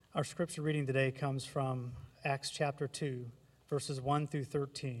Our scripture reading today comes from Acts chapter 2, verses 1 through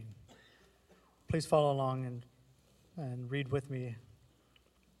 13. Please follow along and read with me.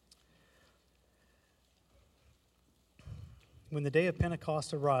 When the day of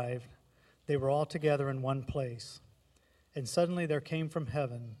Pentecost arrived, they were all together in one place. And suddenly there came from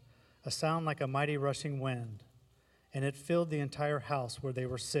heaven a sound like a mighty rushing wind, and it filled the entire house where they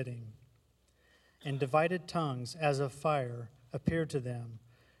were sitting. And divided tongues as of fire appeared to them,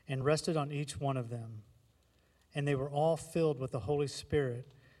 and rested on each one of them. And they were all filled with the Holy Spirit,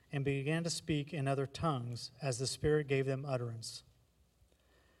 and began to speak in other tongues as the Spirit gave them utterance.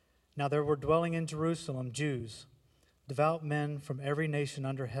 Now there were dwelling in Jerusalem Jews, devout men from every nation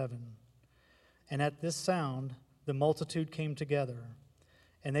under heaven. And at this sound the multitude came together,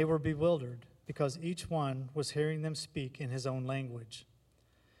 and they were bewildered, because each one was hearing them speak in his own language.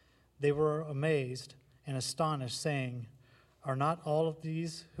 They were amazed and astonished, saying, "Are not all of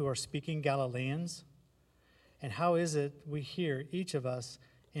these who are speaking Galileans? And how is it we hear each of us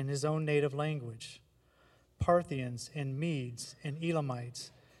in his own native language? Parthians and Medes and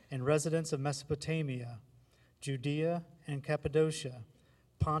Elamites and residents of Mesopotamia, Judea and Cappadocia,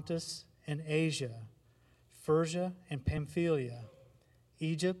 Pontus and Asia, Phrygia and Pamphylia,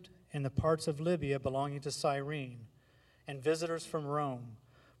 Egypt and the parts of Libya belonging to Cyrene, and visitors from Rome,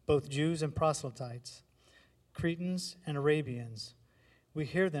 both Jews and proselytes, Cretans and Arabians. We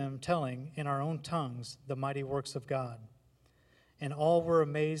hear them telling in our own tongues the mighty works of God." And all were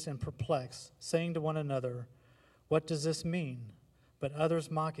amazed and perplexed, saying to one another, "What does this mean?" But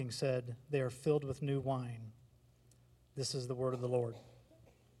others mocking said, "They are filled with new wine." This is the word of the Lord.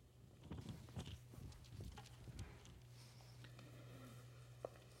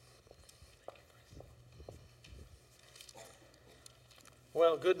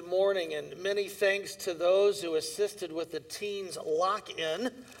 Well, good morning, and many thanks to those who assisted with the teens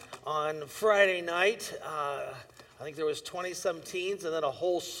lock-in on Friday night. I think there was 20-some teens and then a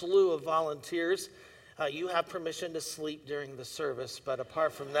whole slew of volunteers. You have permission to sleep during the service, but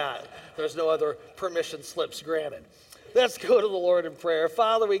apart from that, there's no other permission slips granted. Let's go to the Lord in prayer.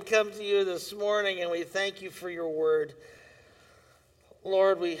 Father, we come to you this morning, and we thank you for your word.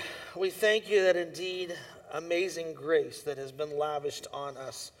 Lord, we thank you that indeed amazing grace that has been lavished on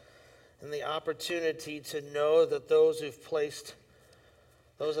us, and the opportunity to know that those of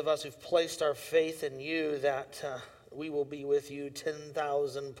us who've placed our faith in you, that we will be with you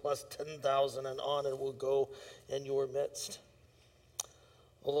 10,000 plus 10,000 and on, and will go in your midst.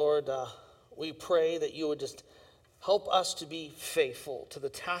 Lord, we pray that you would just help us to be faithful to the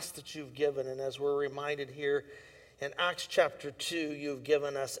task that you've given, and as we're reminded here in Acts chapter 2, you've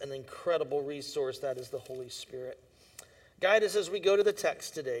given us an incredible resource, that is the Holy Spirit. Guide us as we go to the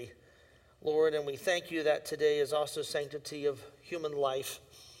text today, Lord, and we thank you that today is also sanctity of human life.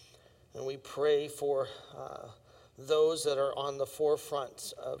 And we pray for those that are on the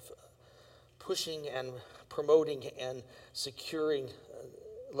forefront of pushing and promoting and securing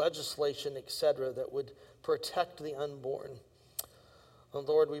legislation, etc., that would protect the unborn. And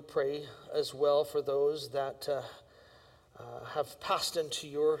Lord, we pray as well for those that have passed into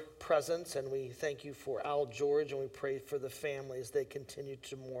your presence, and we thank you for Al George, and we pray for the families they continue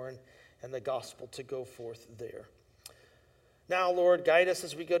to mourn and the gospel to go forth there. Now, Lord, guide us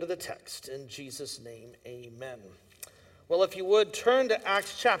as we go to the text. In Jesus' name, amen. Well, if you would, turn to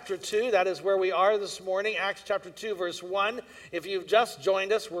Acts chapter 2. That is where we are this morning, Acts chapter 2, verse 1. If you've just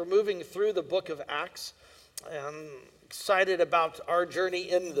joined us, we're moving through the book of Acts. I'm excited about our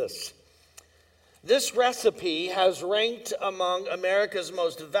journey in this. This recipe has ranked among America's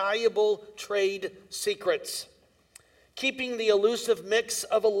most valuable trade secrets. Keeping the elusive mix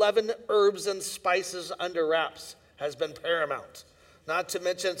of 11 herbs and spices under wraps has been paramount. Not to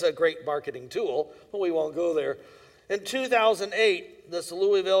mention it's a great marketing tool, but we won't go there. In 2008, this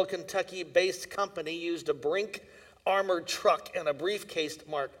Louisville, Kentucky-based company used a Brink armored truck and a briefcase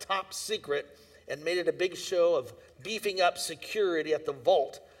marked Top Secret and made it a big show of beefing up security at the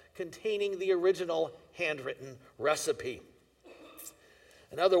vault containing the original handwritten recipe.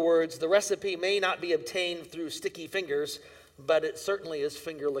 In other words, the recipe may not be obtained through sticky fingers, but it certainly is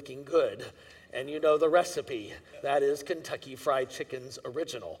finger-licking good. And you know the recipe. That is Kentucky Fried Chicken's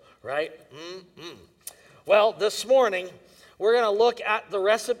original, right? Well, this morning, we're going to look at the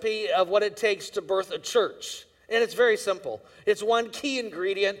recipe of what it takes to birth a church. And it's very simple. It's one key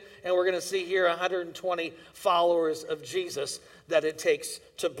ingredient, and we're going to see here 120 followers of Jesus that it takes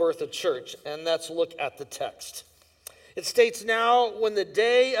to birth a church. And let's look at the text. It states, "Now when the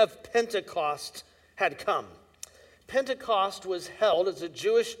day of Pentecost had come." Pentecost was held as a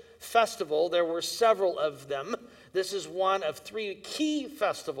Jewish festival. There were several of them This is one of three key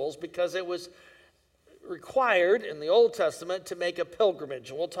festivals because it was required in the Old Testament to make a pilgrimage.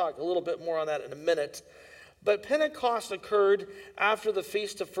 And we'll talk a little bit more on that in a minute. But Pentecost occurred after the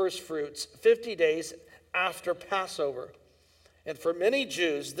Feast of First Fruits, 50 days after Passover. And for many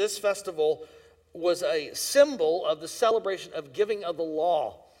Jews, this festival was a symbol of the celebration of giving of the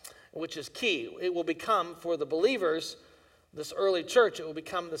law, which is key. It will become, for the believers, this early church, it will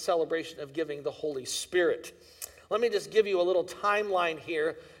become the celebration of giving the Holy Spirit. Let me just give you a little timeline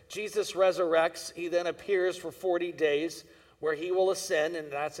here. Jesus resurrects. He then appears for 40 days where he will ascend,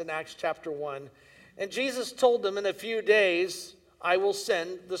 and that's in Acts chapter 1. And Jesus told them, in a few days, I will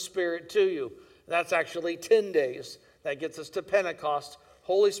send the Spirit to you. That's actually 10 days. That gets us to Pentecost.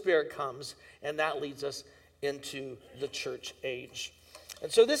 Holy Spirit comes, and that leads us into the church age.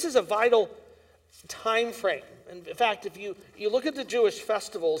 And so this is a vital time frame. And in fact, if you look at the Jewish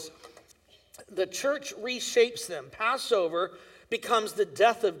festivals, the church reshapes them. Passover becomes the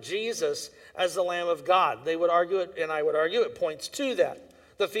death of Jesus as the Lamb of God. They would argue it, and I would argue it points to that.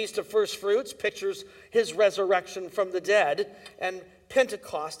 The Feast of First Fruits pictures his resurrection from the dead, and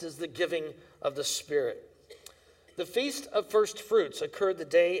Pentecost is the giving of the Spirit. The Feast of First Fruits occurred the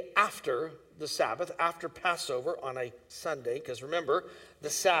day after the Sabbath, after Passover on a Sunday, because remember, the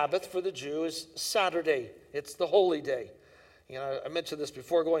Sabbath for the Jew is Saturday. It's the holy day. You know, I mentioned this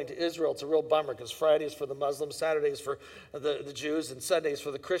before going to Israel. It's a real bummer because Friday is for the Muslims, Saturday is for the Jews, and Sunday is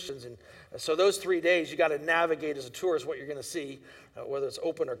for the Christians. And so those 3 days, you got to navigate as a tourist what you're going to see, whether it's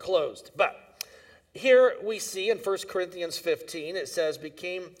open or closed. But here we see in 1 Corinthians 15, it says,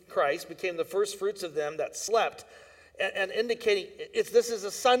 Christ became the first fruits of them that slept, and indicating this is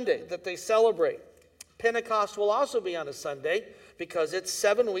a Sunday that they celebrate. Pentecost will also be on a Sunday because it's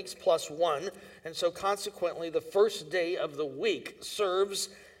 7 weeks plus 1, and so consequently the first day of the week serves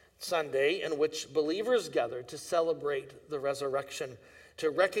Sunday, in which believers gather to celebrate the resurrection, to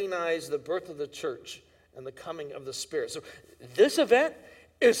recognize the birth of the church and the coming of the Spirit. So this event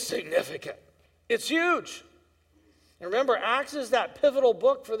is significant. It's huge. And remember, Acts is that pivotal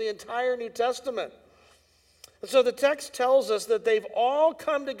book for the entire New Testament. And so the text tells us that they've all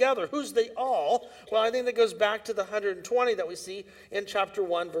come together. Who's they all? Well, I think that goes back to the 120 that we see in chapter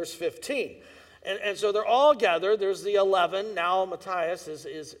 1, verse 15. And so they're all gathered. There's the 11. Now Matthias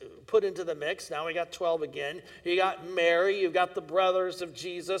is put into the mix. Now we got 12 again. You got Mary. You've got the brothers of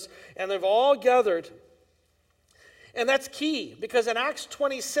Jesus. And they've all gathered. And that's key because in Acts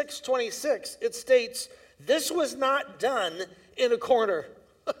 26:26, it states, this was not done in a corner.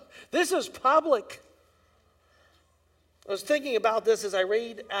 This is public. I was thinking about this as I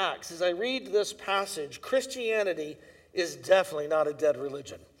read Acts, as I read this passage. Christianity is definitely not a dead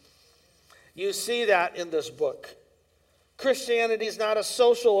religion. You see that in this book. Christianity is not a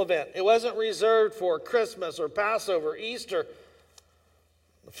social event. It wasn't reserved for Christmas or Passover, Easter,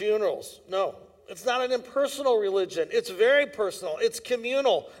 funerals. No, it's not an impersonal religion. It's very personal. It's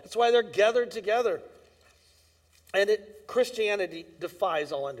communal. That's why they're gathered together. And Christianity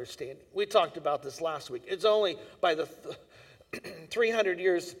defies all understanding. We talked about this last week. It's only by the 300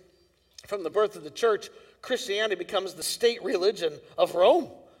 years from the birth of the church, Christianity becomes the state religion of Rome,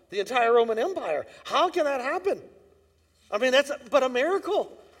 the entire Roman Empire. How can that happen? I mean, but a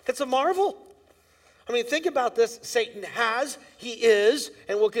miracle. It's a marvel. I mean, think about this. Satan he is,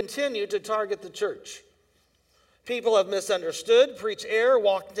 and will continue to target the church. People have misunderstood, preach error,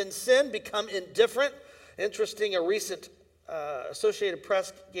 walked in sin, become indifferent. Interesting, a recent Associated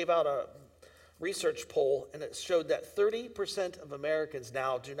Press gave out a research poll, and it showed that 30% of Americans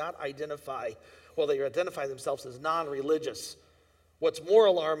now do not identify, they identify themselves as non-religious. What's more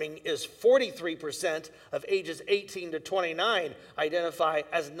alarming is 43% of ages 18 to 29 identify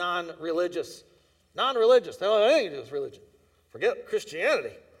as non-religious. Non-religious. They don't have anything to do with religion. Forget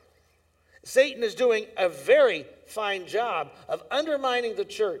Christianity. Satan is doing a very fine job of undermining the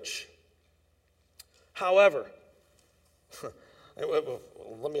church. However,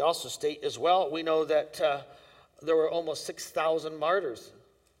 let me also state as well, we know that there were almost 6,000 martyrs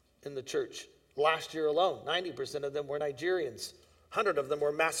in the church last year alone. 90% of them were Nigerians. 100 of them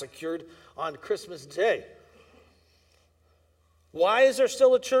were massacred on Christmas Day. Why is there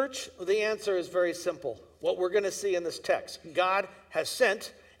still a church? Well, the answer is very simple. What we're going to see in this text, God has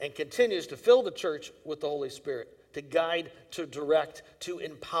sent and continues to fill the church with the Holy Spirit to guide, to direct, to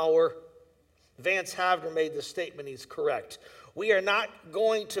empower. Vance Havner made the statement, he's correct. We are not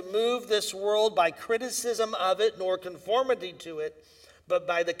going to move this world by criticism of it nor conformity to it, but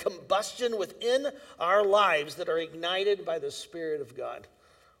by the combustion within our lives that are ignited by the Spirit of God.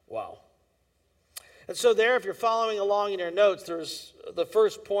 Wow. And so there, if you're following along in your notes, there's the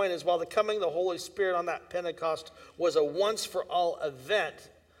first point is while the coming of the Holy Spirit on that Pentecost was a once-for-all event,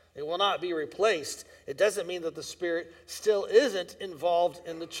 it will not be replaced. It doesn't mean that the Spirit still isn't involved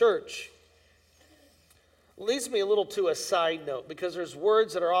in the church. Leads me a little to a side note, because there's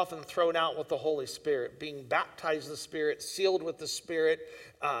words that are often thrown out with the Holy Spirit, being baptized in the Spirit, sealed with the Spirit,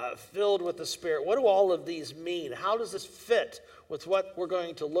 filled with the Spirit. What do all of these mean? How does this fit with what we're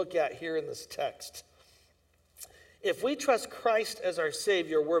going to look at here in this text? If we trust Christ as our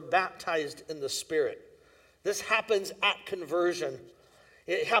Savior, we're baptized in the Spirit. This happens at conversion.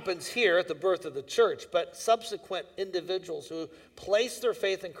 It happens here at the birth of the church, but subsequent individuals who place their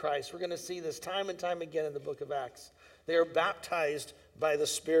faith in Christ, we're going to see this time and time again in the book of Acts. They are baptized by the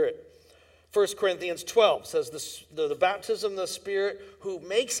Spirit. 1 Corinthians 12 says the baptism of the Spirit who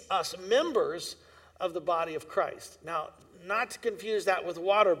makes us members of the body of Christ. Now, not to confuse that with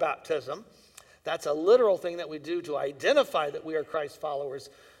water baptism. That's a literal thing that we do to identify that we are Christ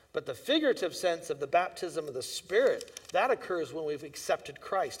followers. But the figurative sense of the baptism of the Spirit, that occurs when we've accepted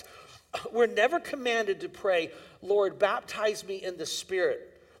Christ. We're never commanded to pray, Lord, baptize me in the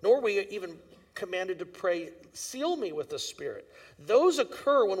Spirit. Nor are we even commanded to pray, seal me with the Spirit. Those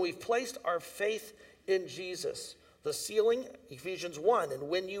occur when we've placed our faith in Jesus. The sealing, Ephesians 1, and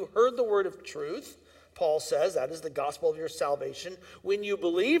when you heard the word of truth, Paul says, that is the gospel of your salvation. When you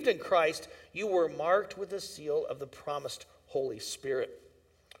believed in Christ, you were marked with the seal of the promised Holy Spirit,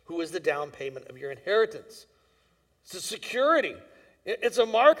 who is the down payment of your inheritance. It's a security. It's a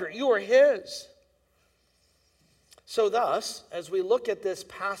marker. You are his. So thus, as we look at this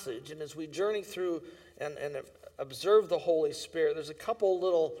passage and as we journey through and observe the Holy Spirit, there's a couple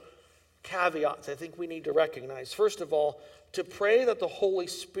little caveats I think we need to recognize. First of all, to pray that the Holy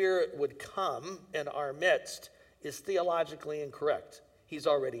Spirit would come in our midst is theologically incorrect. He's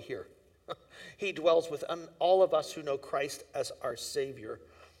already here. He dwells within all of us who know Christ as our Savior.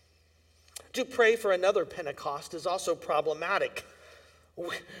 To pray for another Pentecost is also problematic.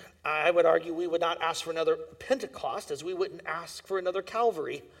 I would argue we would not ask for another Pentecost as we wouldn't ask for another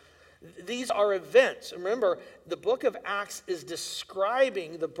Calvary. These are events. Remember, the book of Acts is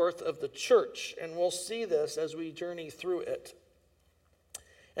describing the birth of the church, and we'll see this as we journey through it.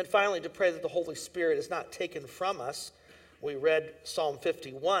 And finally, to pray that the Holy Spirit is not taken from us. We read Psalm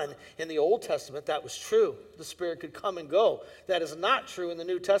 51. In the Old Testament, that was true. The Spirit could come and go. That is not true in the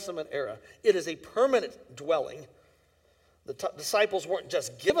New Testament era. It is a permanent dwelling. The disciples weren't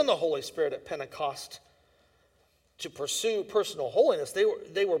just given the Holy Spirit at Pentecost to pursue personal holiness.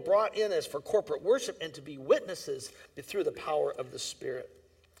 They were brought in as for corporate worship and to be witnesses through the power of the Spirit.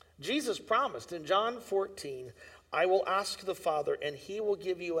 Jesus promised in John 14, I will ask the Father, and he will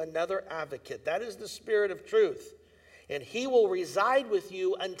give you another advocate. That is the Spirit of truth. And he will reside with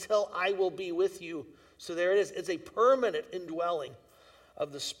you until I will be with you. So there it is. It's a permanent indwelling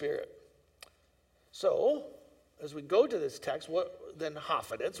of the Spirit. So, as we go to this text, then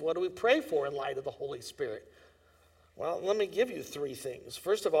Hoffeditz, what do we pray for in light of the Holy Spirit? Well, let me give you three things.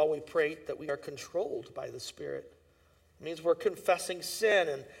 First of all, we pray that we are controlled by the Spirit. It means we're confessing sin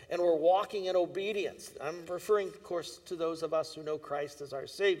and we're walking in obedience. I'm referring, of course, to those of us who know Christ as our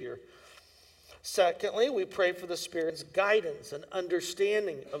Savior. Secondly, we pray for the Spirit's guidance and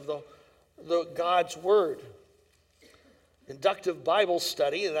understanding of the God's Word. Inductive Bible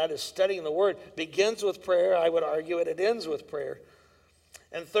study, that is studying the Word, begins with prayer. I would argue it ends with prayer.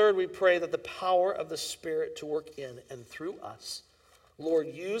 And third, we pray that the power of the Spirit to work in and through us. Lord,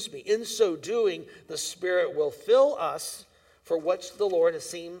 use me. In so doing, the Spirit will fill us for what the Lord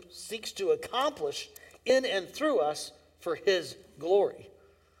seeks to accomplish in and through us for his glory.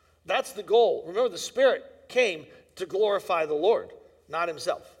 That's the goal. Remember, the Spirit came to glorify the Lord, not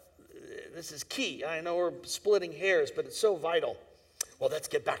himself. This is key. I know we're splitting hairs, but it's so vital. Well, let's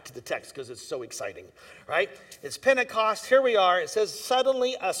get back to the text because it's so exciting, right? It's Pentecost. Here we are. It says,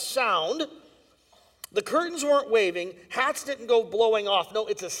 suddenly a sound. The curtains weren't waving. Hats didn't go blowing off. No,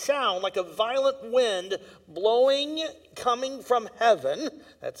 it's a sound like a violent wind blowing, coming from heaven.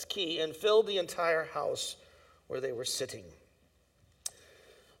 That's key. And filled the entire house where they were sitting.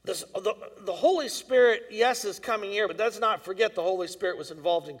 The Holy Spirit, yes, is coming here, but let's not forget the Holy Spirit was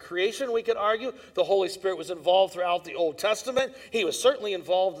involved in creation, we could argue. The Holy Spirit was involved throughout the Old Testament. He was certainly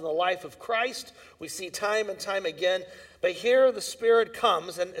involved in the life of Christ. We see time and time again. But here the Spirit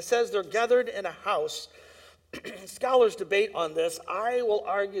comes, and it says they're gathered in a house. Scholars debate on this. I will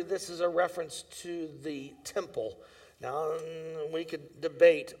argue this is a reference to the temple. Now, we could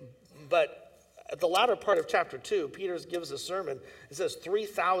debate, but At the latter part of chapter 2, Peter gives a sermon. It says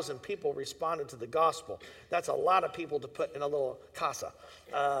 3,000 people responded to the gospel. That's a lot of people to put in a little casa.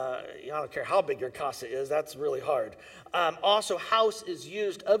 I don't care how big your casa is. That's really hard. Also, house is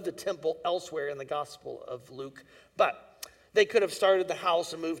used of the temple elsewhere in the Gospel of Luke. But they could have started the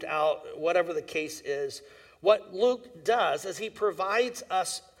house and moved out, whatever the case is. What Luke does is he provides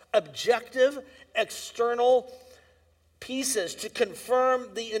us objective, external pieces to confirm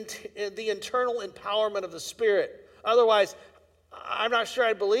the internal empowerment of the Spirit. Otherwise, I'm not sure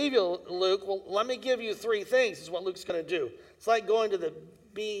I believe you, Luke. Well, let me give you 3 things, is what Luke's going to do. It's like going to the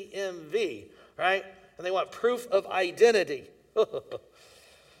BMV, right? And they want proof of identity.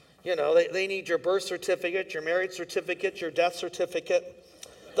 You know, they need your birth certificate, your marriage certificate, your death certificate,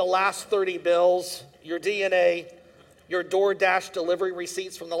 the last 30 bills, your DNA, your DoorDash delivery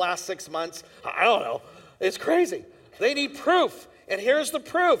receipts from the last 6 months. I don't know. It's crazy. They need proof. And here's the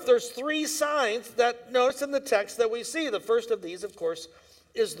proof. There's 3 signs that, notice in the text, that we see. The first of these, of course,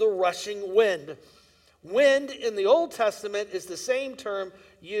 is the rushing wind. Wind in the Old Testament is the same term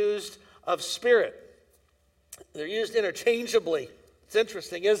used of spirit. They're used interchangeably. It's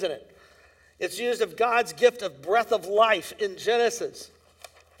interesting, isn't it? It's used of God's gift of breath of life in Genesis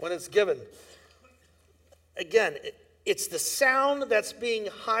when it's given. Again, it's the sound that's being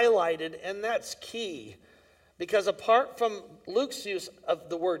highlighted, and that's key. Because apart from Luke's use of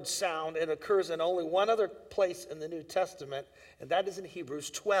the word sound, it occurs in only one other place in the New Testament, and that is in Hebrews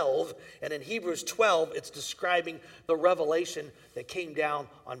 12. And in Hebrews 12, it's describing the revelation that came down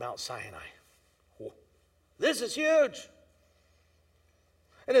on Mount Sinai. Whoa. This is huge.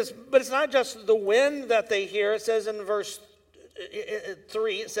 But it's not just the wind that they hear. It says in verse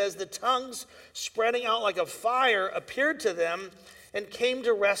 3, it says, the tongues spreading out like a fire appeared to them and came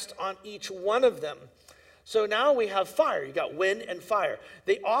to rest on each one of them. So now we have fire. You got wind and fire.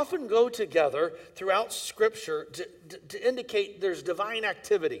 They often go together throughout Scripture to indicate there's divine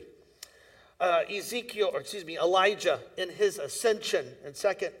activity. Elijah in his ascension in 2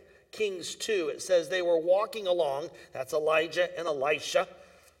 Kings 2, it says they were walking along. That's Elijah and Elisha.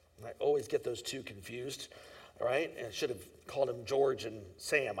 I always get those 2 confused, right? And I should have called him George and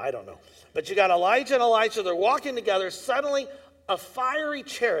Sam. I don't know. But you got Elijah and Elisha. They're walking together. Suddenly, a fiery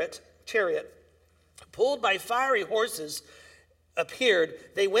chariot pulled by fiery horses appeared.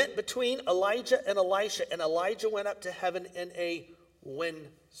 They went between Elijah and Elisha, and Elijah went up to heaven in a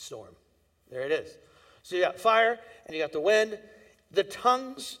windstorm. There it is. So you got fire, and you got the wind. The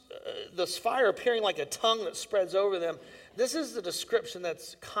tongues, this fire appearing like a tongue that spreads over them. This is the description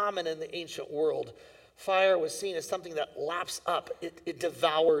that's common in the ancient world. Fire was seen as something that laps up. It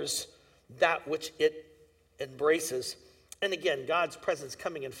devours that which it embraces. And again, God's presence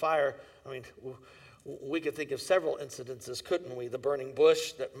coming in fire. I mean, we could think of several incidences, couldn't we? The burning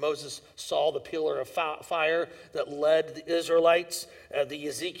bush that Moses saw, the pillar of fire that led the Israelites, the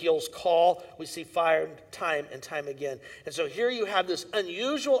Ezekiel's call. We see fire time and time again. And so here you have this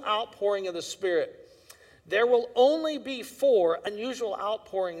unusual outpouring of the Spirit. There will only be 4 unusual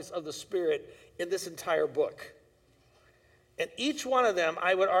outpourings of the Spirit in this entire book. And each one of them,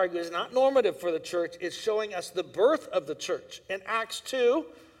 I would argue, is not normative for the church. It's showing us the birth of the church. In Acts 2,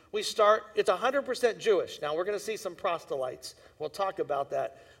 it's 100% Jewish. Now, we're going to see some proselytes. We'll talk about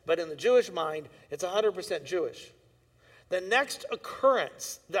that. But in the Jewish mind, it's 100% Jewish. The next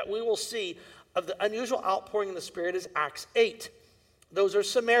occurrence that we will see of the unusual outpouring in the Spirit is Acts 8. Those are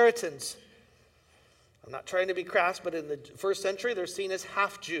Samaritans. I'm not trying to be crass, but in the first century, they're seen as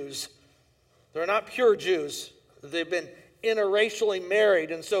half-Jews. They're not pure Jews. They've been interracially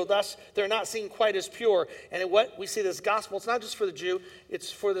married, and so thus they're not seen quite as pure. And what we see this gospel, it's not just for the Jew,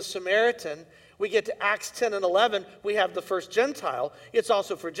 it's for the Samaritan. We get to Acts 10 and 11, we have the first Gentile. It's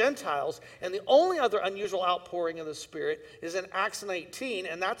also for Gentiles. And the only other unusual outpouring of the Spirit is in Acts 19,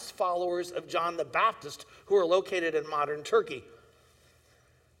 and that's followers of John the Baptist who are located in modern Turkey.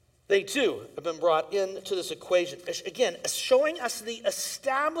 They too have been brought into this equation. Again, showing us the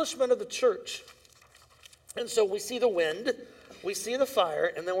establishment of the church. And so we see the wind, we see the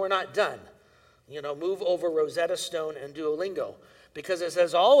fire, and then we're not done. Move over Rosetta Stone and Duolingo. Because it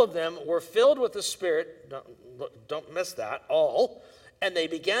says all of them were filled with the Spirit. Don't miss that, all. And they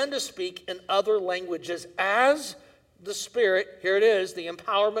began to speak in other languages as the Spirit, here it is, the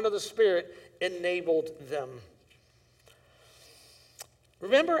empowerment of the Spirit enabled them.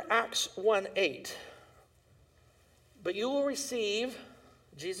 Remember Acts 1:8. But you will receive,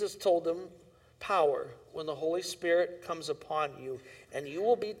 Jesus told them, power when the Holy Spirit comes upon you, and you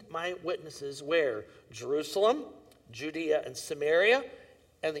will be my witnesses where? Jerusalem, Judea and Samaria,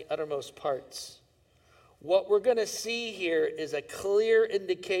 and the uttermost parts. what we're going to see here is a clear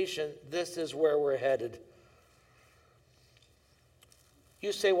indication this is where we're headed.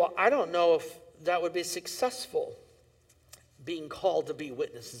 You say, well, I don't know if that would be successful, being called to be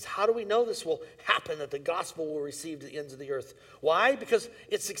witnesses. How do we know this will happen, that the gospel will receive to the ends of the earth? Why? Because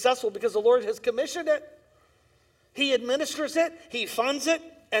it's successful because the Lord has commissioned it. He administers it, he funds it,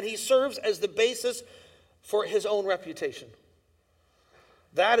 and he serves as the basis for his own reputation.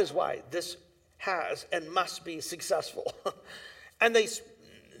 That is why this has and must be successful. And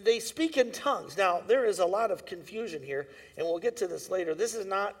they speak in tongues. Now, there is a lot of confusion here, and we'll get to this later. This is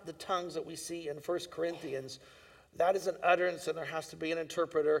not the tongues that we see in 1 Corinthians. That is an utterance, and there has to be an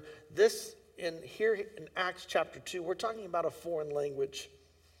interpreter. This, here in Acts chapter 2, we're talking about a foreign language.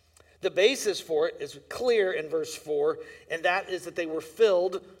 The basis for it is clear in verse 4, and that is that they were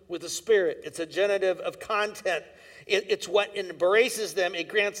filled with the Spirit. It's a genitive of content. It's what embraces them. It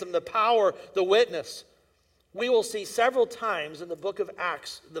grants them the power, the witness. We will see several times in the book of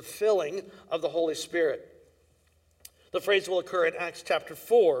Acts the filling of the Holy Spirit. The phrase will occur in Acts chapter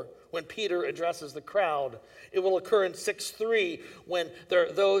 4 when Peter addresses the crowd. It will occur in 6:3 when there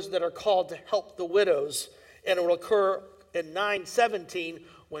are those that are called to help the widows. And it will occur in 9:17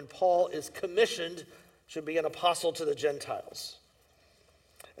 when Paul is commissioned to be an apostle to the Gentiles.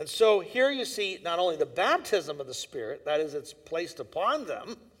 And so here you see not only the baptism of the Spirit, that is, it's placed upon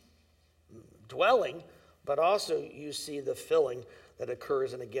them, dwelling, but also you see the filling that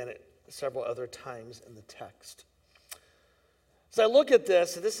occurs, and again, at several other times in the text. As I look at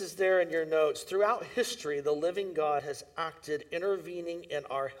this is there in your notes. Throughout history, the living God has acted, intervening in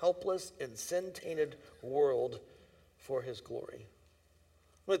our helpless and sin-tainted world for his glory.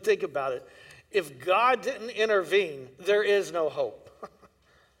 But think about it. If God didn't intervene, there is no hope.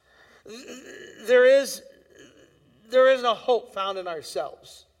 There is no hope found in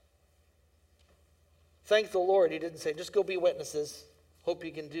ourselves. Thank the Lord, he didn't say, just go be witnesses. Hope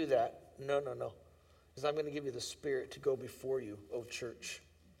you can do that. No. Because I'm going to give you the Spirit to go before you, O church.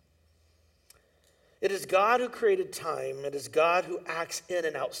 It is God who created time. It is God who acts in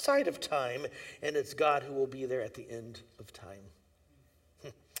and outside of time. And it's God who will be there at the end of time.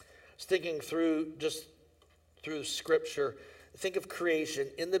 I was thinking through Scripture. Think of creation.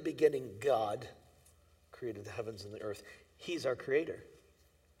 In the beginning, God created the heavens and the earth. He's our creator.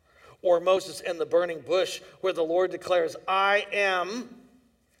 Or Moses in the burning bush, where the Lord declares, I am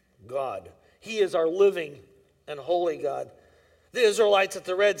God. He is our living and holy God. The Israelites at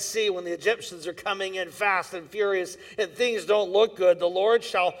the Red Sea, when the Egyptians are coming in fast and furious and things don't look good, the Lord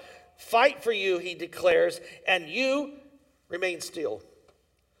shall fight for you, he declares, and you remain still.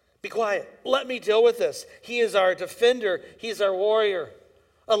 Be quiet. Let me deal with this. He is our defender. He's our warrior.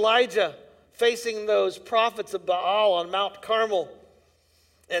 Elijah facing those prophets of Baal on Mount Carmel.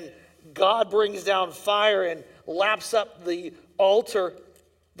 And God brings down fire and laps up the altar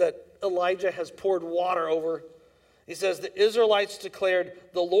that Elijah has poured water over. He says, the Israelites declared,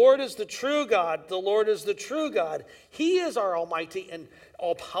 the Lord is the true God. The Lord is the true God. He is our almighty and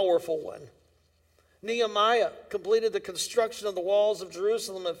all-powerful one. Nehemiah completed the construction of the walls of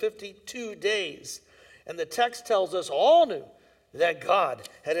Jerusalem in 52 days. And the text tells us all knew that God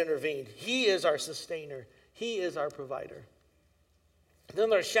had intervened. He is our sustainer. He is our provider.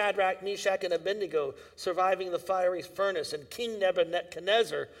 Then there's Shadrach, Meshach, and Abednego surviving the fiery furnace. And King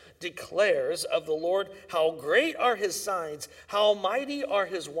Nebuchadnezzar declares of the Lord, how great are his signs, how mighty are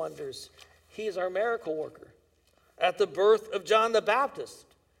his wonders. He is our miracle worker. At the birth of John the Baptist,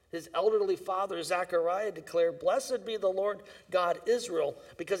 his elderly father, Zechariah, declared, blessed be the Lord God Israel,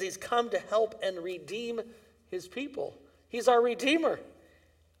 because he's come to help and redeem his people. He's our Redeemer.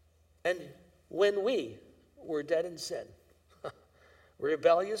 And when we were dead in sin,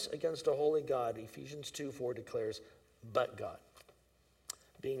 rebellious against a holy God, Ephesians 2:4 declares, but God,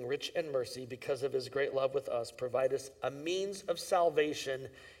 being rich in mercy because of his great love with us, provide us a means of salvation.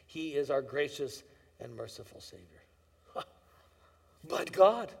 He is our gracious and merciful Savior. But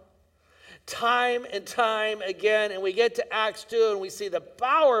God, time and time again, and we get to Acts 2 and we see the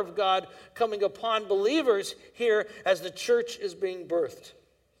power of God coming upon believers here as the church is being birthed.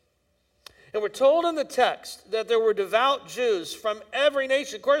 And we're told in the text that there were devout Jews from every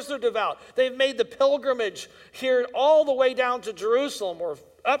nation. Of course they're devout. They've made the pilgrimage here all the way down to Jerusalem or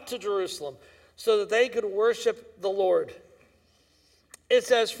up to Jerusalem so that they could worship the Lord. It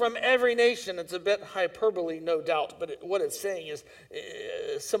says from every nation. It's a bit hyperbole, no doubt, but what it's saying is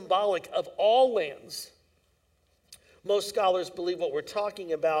symbolic of all lands. Most scholars believe what we're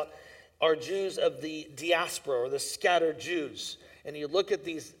talking about are Jews of the diaspora or the scattered Jews. And you look at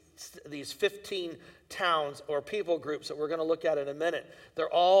these these 15 towns or people groups that we're going to look at in a minute, they're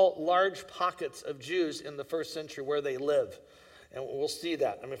all large pockets of Jews in the first century where they live. And we'll see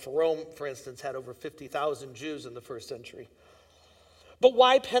that. I mean, for Rome, for instance, had over 50,000 Jews in the first century. But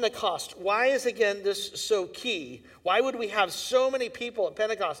why Pentecost? Why is, again, this so key? Why would we have so many people at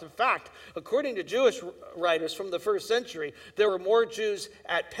Pentecost? In fact, according to Jewish writers from the first century, there were more Jews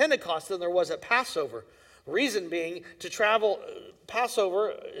at Pentecost than there was at Passover. Reason being, to travel,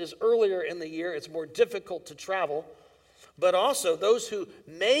 Passover is earlier in the year. It's more difficult to travel. But also, those who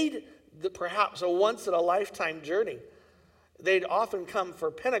made perhaps a once-in-a-lifetime journey, they'd often come for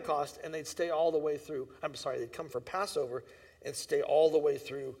Pentecost and they'd stay all the way through. They'd come for Passover and stay all the way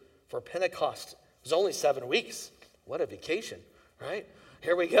through for Pentecost. It was only 7 weeks. What a vacation, right?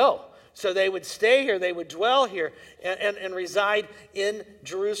 Here we go. So they would stay here, they would dwell here and reside in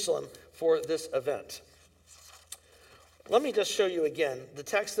Jerusalem for this event. Let me just show you again the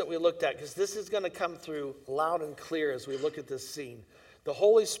text that we looked at, because this is going to come through loud and clear as we look at this scene. The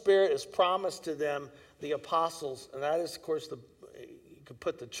Holy Spirit is promised to them, the apostles, and that is, of course, you could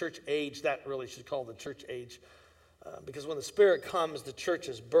put the church age, that really should call the church age, because when the Spirit comes, the church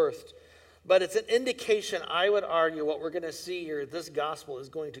is birthed. But it's an indication, I would argue, what we're going to see here, this gospel is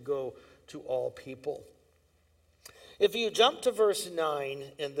going to go to all people. If you jump to verse 9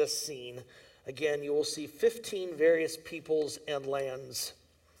 in this scene, again, you will see 15 various peoples and lands.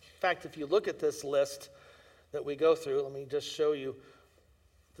 In fact, if you look at this list that we go through, let me just show you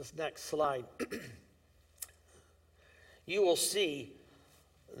this next slide. You will see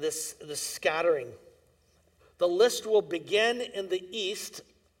this scattering. The list will begin in the east,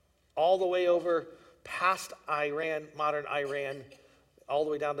 all the way over past Iran, modern Iran, all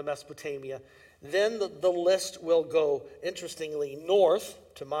the way down to Mesopotamia. Then the list will go, interestingly, north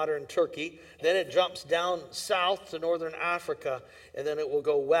to modern Turkey. Then it jumps down south to northern Africa, and then it will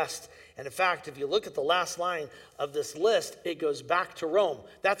go west. And in fact, if you look at the last line of this list, it goes back to Rome.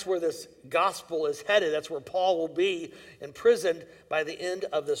 That's where this gospel is headed. That's where Paul will be imprisoned by the end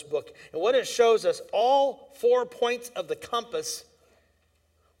of this book. And what it shows us, all 4 points of the compass,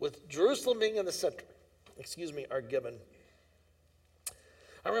 with Jerusalem being in the center, are given.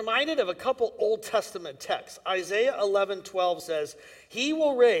 I'm reminded of a couple Old Testament texts. Isaiah 11:12 says,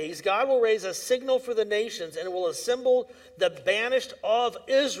 God will raise a signal for the nations, and will assemble the banished of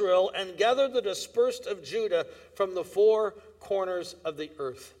Israel and gather the dispersed of Judah from the 4 corners of the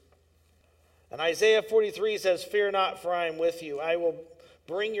earth. And Isaiah 43 says, fear not, for I am with you. I will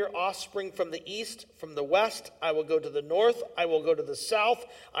bring your offspring from the east, from the west. I will go to the north. I will go to the south.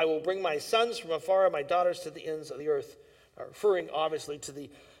 I will bring my sons from afar and my daughters to the ends of the earth. Referring obviously to the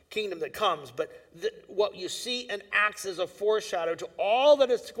kingdom that comes, but what you see in Acts is a foreshadow to all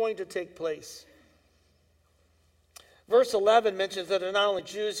that is going to take place. Verse 11 mentions that there are not only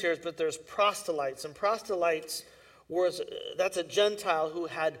Jews here, but there's proselytes, and proselytes that's a Gentile who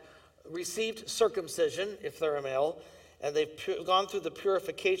had received circumcision, if they're a male, and they've gone through the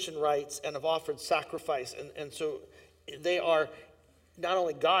purification rites and have offered sacrifice, and so they are not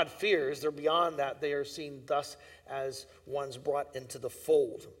only God fears, they're beyond that. They are seen thus as ones brought into the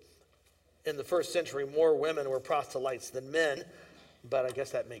fold. In the first century, more women were proselytes than men, but I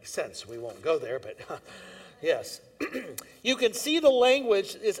guess that makes sense. We won't go there, but yes. You can see the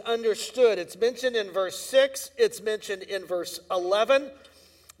language is understood. It's mentioned in verse 6. It's mentioned in verse 11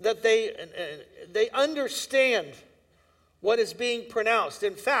 that they understand what is being pronounced.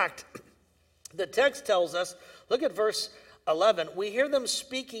 In fact, the text tells us, look at verse 11, we hear them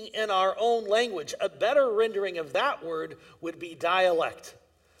speaking in our own language. A better rendering of that word would be dialect.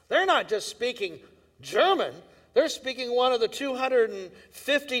 They're not just speaking German, they're speaking one of the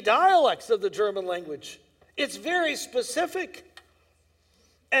 250 dialects of the German language. It's very specific.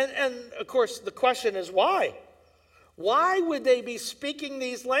 And of course, the question is why? Why would they be speaking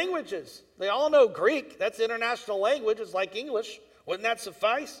these languages? They all know Greek. That's international language. It's like English. Wouldn't that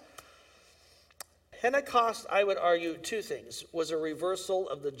suffice? Pentecost, I would argue, 2 things, was a reversal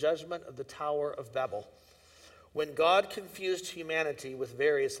of the judgment of the Tower of Babel, when God confused humanity with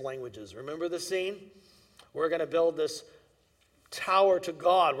various languages. Remember the scene? We're going to build this tower to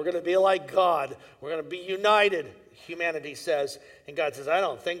God. We're going to be like God. We're going to be united, humanity says. And God says, I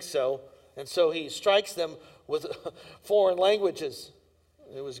don't think so. And so he strikes them with foreign languages.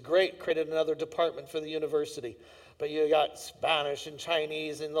 It was great, created another department for the university. But you got Spanish and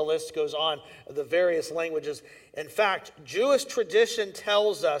Chinese, and the list goes on, the various languages. In fact, Jewish tradition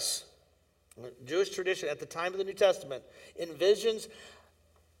tells us, Jewish tradition at the time of the New Testament envisions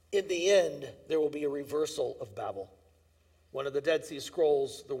in the end there will be a reversal of Babel. one of the Dead Sea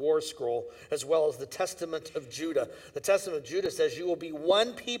Scrolls, the War Scroll, as well as the Testament of Judah. The Testament of Judah says, you will be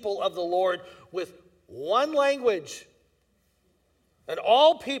one people of the Lord with one language, and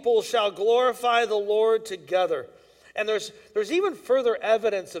all people shall glorify the Lord together. And there's even further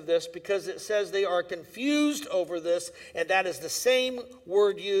evidence of this, because it says they are confused over this, and that is the same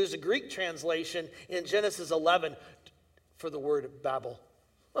word used, a Greek translation, in Genesis 11 for the word Babel.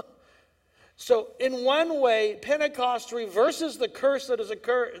 So in one way, Pentecost reverses the curse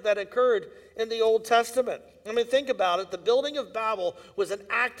that occurred in the Old Testament. I mean, think about it. The building of Babel was an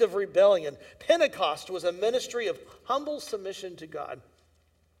act of rebellion. Pentecost was a ministry of humble submission to God.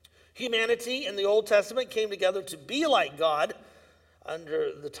 Humanity in the Old Testament came together to be like God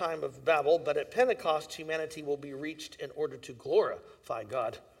under the time of Babel, but at Pentecost, humanity will be reached in order to glorify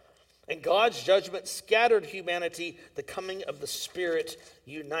God. And God's judgment scattered humanity. The coming of the Spirit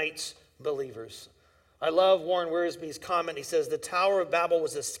unites believers. I love Warren Wiersbe's comment. He says, the Tower of Babel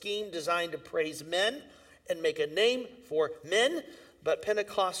was a scheme designed to praise men and make a name for men, but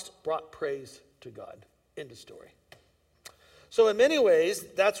Pentecost brought praise to God. End of story. So in many ways,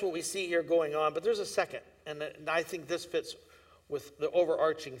 that's what we see here going on. But there's a second, and I think this fits with the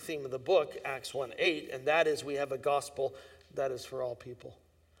overarching theme of the book, Acts 1:8, and that is we have a gospel that is for all people.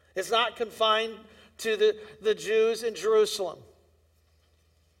 It's not confined to the Jews in Jerusalem.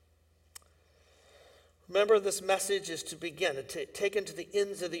 Remember, this message is to begin, taken to the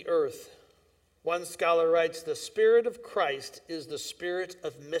ends of the earth. One scholar writes, the Spirit of Christ is the spirit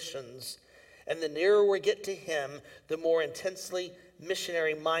of missions, and the nearer we get to him, the more intensely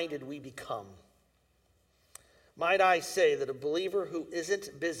missionary-minded we become. Might I say that a believer who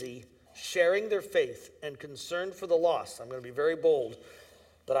isn't busy sharing their faith and concerned for the lost, I'm going to be very bold,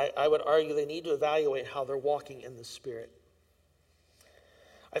 but I would argue they need to evaluate how they're walking in the Spirit.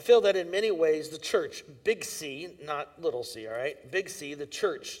 I feel that in many ways the church, big C, not little c, all right? Big C, the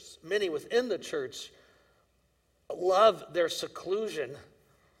church, many within the church love their seclusion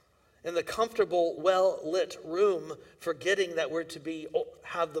in the comfortable, well-lit room, forgetting that we're to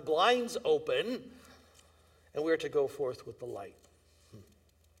have the blinds open and we're to go forth with the light.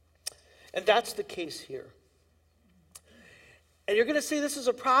 And that's the case here. And you're going to see this is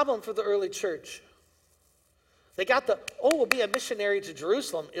a problem for the early church. They got we'll be a missionary to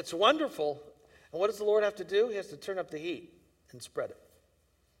Jerusalem. It's wonderful. And what does the Lord have to do? He has to turn up the heat and spread it.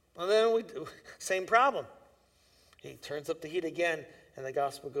 And then same problem. He turns up the heat again, and the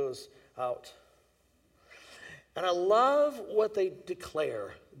gospel goes out. And I love what they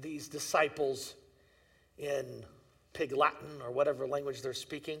declare, these disciples, in Pig Latin or whatever language they're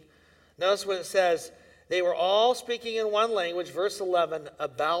speaking. Notice what it says. They were all speaking in one language, verse 11,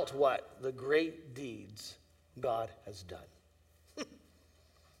 about what? The great deeds God has done.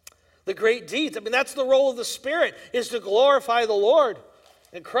 The great deeds. I mean, that's the role of the Spirit, is to glorify the Lord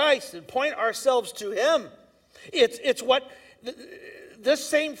and Christ and point ourselves to him. It's what this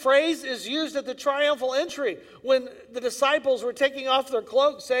same phrase is used at the triumphal entry when the disciples were taking off their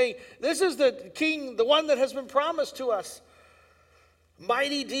cloaks, saying, this is the King, the one that has been promised to us.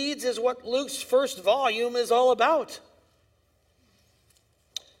 Mighty deeds is what Luke's first volume is all about.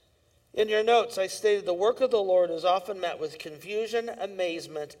 In your notes, I stated the work of the Lord is often met with confusion,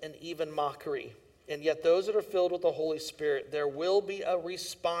 amazement, and even mockery. And yet those that are filled with the Holy Spirit, there will be a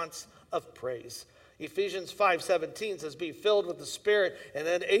response of praise. Ephesians 5:17 says, be filled with the Spirit. And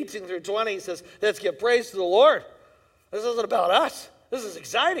then 18 through 20 says, let's give praise to the Lord. This isn't about us. This is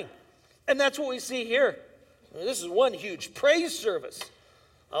exciting. And that's what we see here. I mean, this is one huge praise service.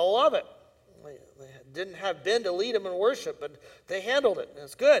 I love it. They didn't have Ben to lead them in worship, but they handled it.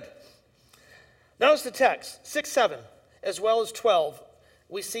 It's good. Notice the text, 6-7, as well as 12.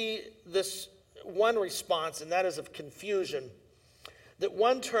 We see this one response, and that is of confusion. That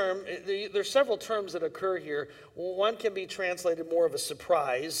one term, there's several terms that occur here. One can be translated more of a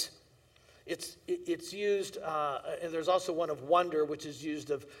surprise. It's used, and there's also one of wonder, which is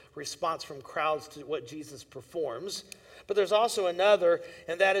used of response from crowds to what Jesus performs. But there's also another,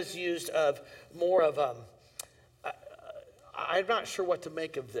 and that is used of more of, I'm not sure what to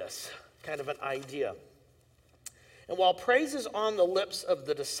make of this, kind of an idea. And while praise is on the lips of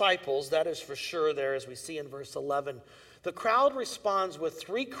the disciples, that is for sure there, as we see in verse 11, the crowd responds with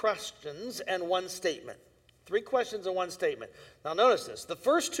 3 questions and 1 statement. 3 questions and 1 statement. Now notice this. The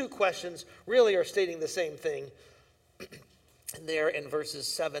first 2 questions really are stating the same thing there in verses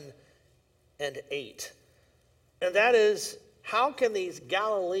 7 and 8. And that is, how can these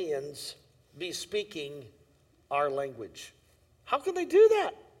Galileans be speaking our language? How can they do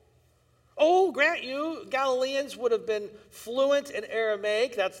that? Oh, grant you, Galileans would have been fluent in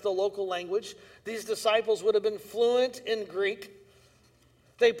Aramaic. That's the local language. These disciples would have been fluent in Greek.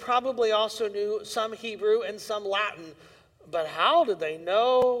 They probably also knew some Hebrew and some Latin. But how did they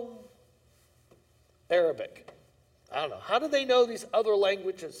know Arabic? I don't know. How did they know these other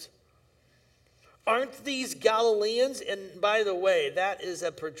languages? Aren't these Galileans? And by the way, that is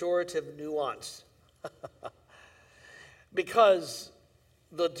a pejorative nuance. Because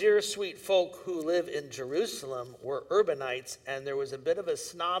the dear sweet folk who live in Jerusalem were urbanites, and there was a bit of a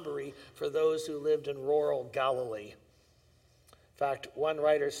snobbery for those who lived in rural Galilee. In fact, one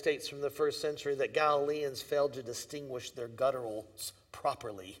writer states from the first century that Galileans failed to distinguish their gutturals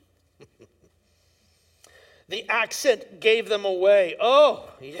properly. The accent gave them away. Oh,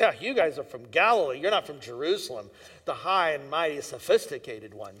 yeah, you guys are from Galilee. You're not from Jerusalem, the high and mighty,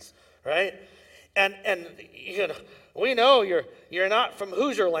 sophisticated ones, right? And you know, we know you're not from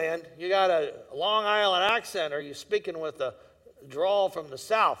Hoosier land. You got a Long Island accent, or you're speaking with a drawl from the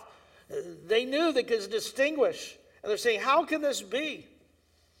South. They knew they could distinguish. And they're saying, how can this be?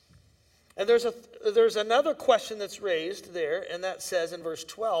 And there's another question that's raised there, and that says in verse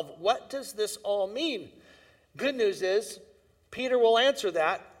 12, what does this all mean? Good news is, Peter will answer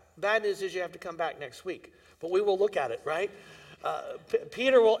that. Bad news is you have to come back next week. But we will look at it, right?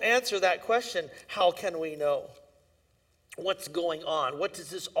 Peter will answer that question, how can we know? What's going on? What does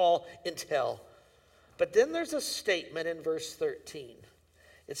this all entail? But then there's a statement in verse 13.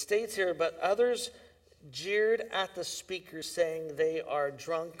 It states here, but others jeered at the speakers, saying they are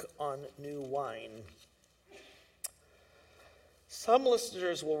drunk on new wine. Some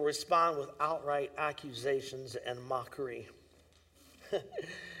listeners will respond with outright accusations and mockery.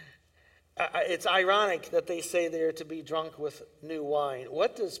 It's ironic that they say they are to be drunk with new wine.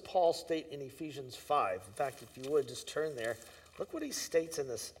 What does Paul state in Ephesians 5? In fact, if you would, just turn there. Look what he states in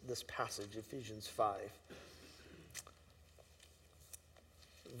this passage, Ephesians 5.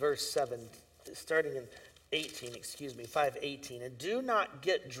 Verse 7, starting in 5:18. And do not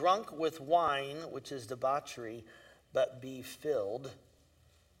get drunk with wine, which is debauchery, but be filled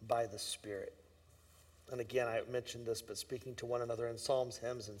by the Spirit. And again, I mentioned this, but speaking to one another in psalms,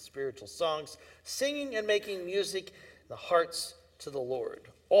 hymns, and spiritual songs, singing and making music in the hearts to the Lord,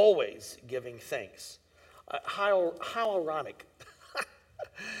 always giving thanks. How ironic.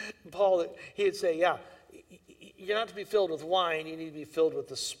 Paul, he would say, yeah, you're not to be filled with wine, you need to be filled with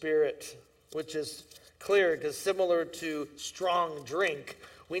the Spirit, which is clear because similar to strong drink,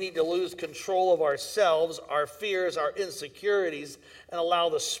 we need to lose control of ourselves, our fears, our insecurities, and allow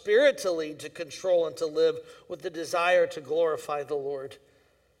the Spirit to lead, to control, and to live with the desire to glorify the Lord.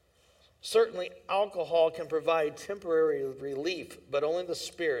 Certainly, alcohol can provide temporary relief, but only the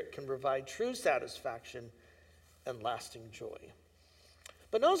Spirit can provide true satisfaction and lasting joy.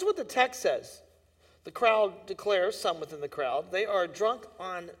 But notice what the text says. The crowd declares, some within the crowd, they are drunk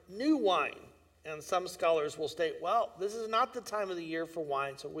on new wine. And some scholars will state, well, this is not the time of the year for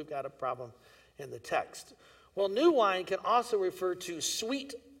wine, so we've got a problem in the text. Well, new wine can also refer to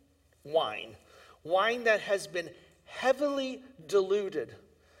sweet wine, wine that has been heavily diluted.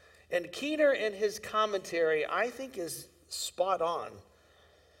 And Keener, in his commentary, I think is spot on.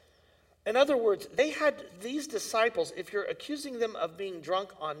 In other words, these disciples, if you're accusing them of being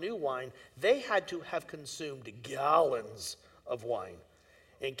drunk on new wine, they had to have consumed gallons of wine.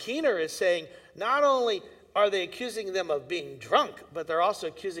 And Keener is saying, not only are they accusing them of being drunk, but they're also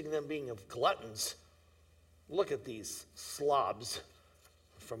accusing them being of gluttons. Look at these slobs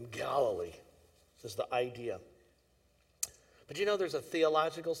from Galilee. This is the idea. But you know there's a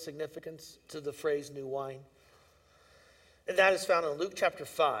theological significance to the phrase new wine? And that is found in Luke chapter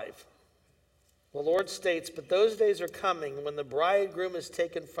 5. The Lord states, but those days are coming when the bridegroom is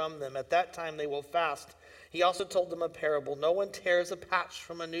taken from them. At that time they will fast. He also told them a parable. No one tears a patch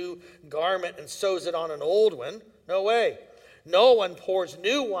from a new garment and sews it on an old one. No way. No one pours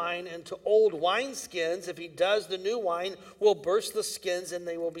new wine into old wineskins. If he does, the new wine will burst the skins and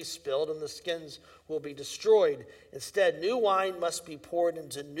they will be spilled and the skins will be destroyed. Instead, new wine must be poured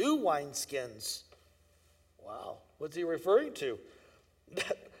into new wineskins. Wow. What's he referring to?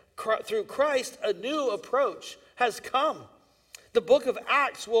 That through Christ, a new approach has come. The book of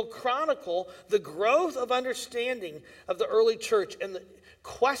Acts will chronicle the growth of understanding of the early church and the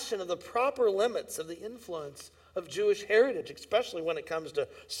question of the proper limits of the influence of Jewish heritage, especially when it comes to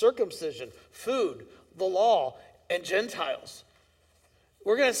circumcision, food, the law, and Gentiles.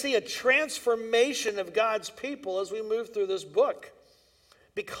 We're going to see a transformation of God's people as we move through this book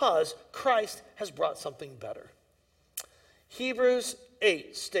because Christ has brought something better. Hebrews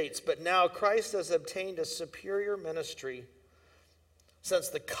 8 states, but now Christ has obtained a superior ministry. since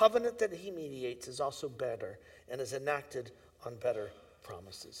the covenant that he mediates is also better and is enacted on better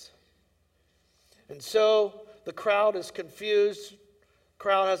promises. And so the crowd is confused. The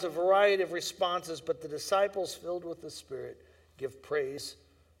crowd has a variety of responses, but the disciples, filled with the Spirit, give praise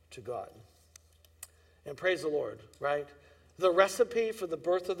to God. And praise the Lord, right? The recipe for the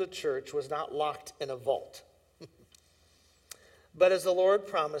birth of the church was not locked in a vault. But as the Lord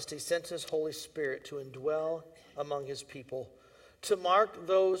promised, he sent his Holy Spirit to indwell among his people, to mark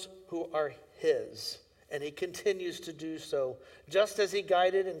those who are his. And he continues to do so. Just as he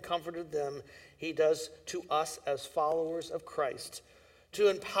guided and comforted them, he does to us as followers of Christ, to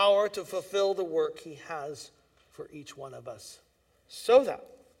empower to fulfill the work he has for each one of us, so that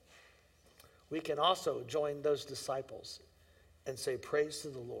we can also join those disciples and say, praise to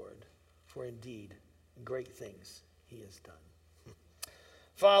the Lord, for indeed great things he has done.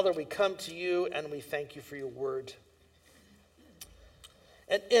 Father, we come to you and we thank you for your word.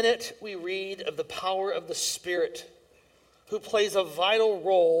 And in it we read of the power of the Spirit, who plays a vital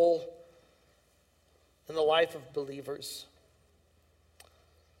role in the life of believers.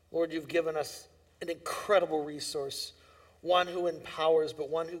 Lord, you've given us an incredible resource, one who empowers, but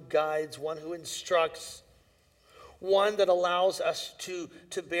one who guides, one who instructs, one that allows us to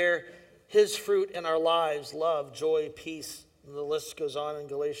bear his fruit in our lives, love, joy, peace, and the list goes on in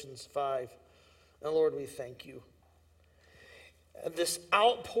Galatians 5. And Lord, we thank you. And this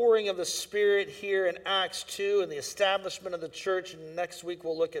outpouring of the Spirit here in Acts 2 and the establishment of the church, and next week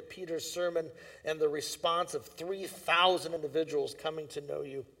we'll look at Peter's sermon and the response of 3,000 individuals coming to know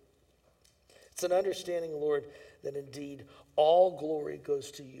you. It's an understanding, Lord, that indeed all glory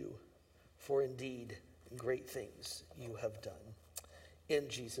goes to you, for indeed great things you have done. In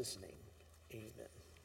Jesus' name, amen.